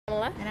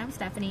And I'm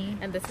Stephanie.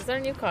 And this is our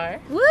new car.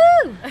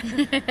 Woo!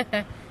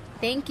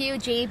 Thank you,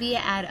 JB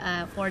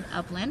at Ford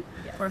Upland,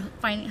 for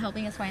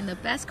helping us find the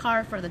best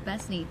car for the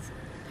best needs.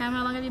 Pam,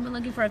 how long have you been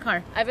looking for a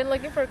car? I've been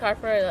looking for a car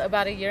for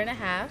about 1.5 years.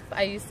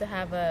 I used to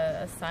have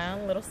a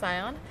Scion, little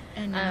Scion.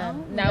 And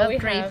now we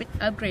have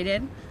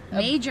upgraded.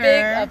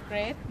 Major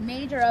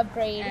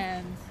upgrade.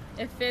 And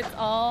it fits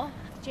all.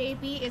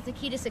 JB is the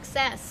key to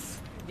success.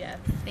 Yes.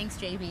 Thanks,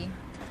 JB.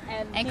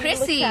 And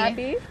Chrissy,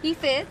 happy. He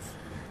fits.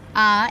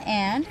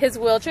 And his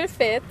wheelchair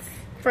fits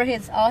for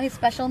all his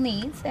special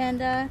needs,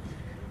 and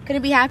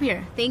couldn't be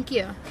happier. Thank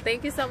you.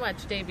 Thank you so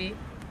much, JB.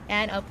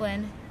 And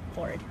Upland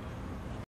Ford.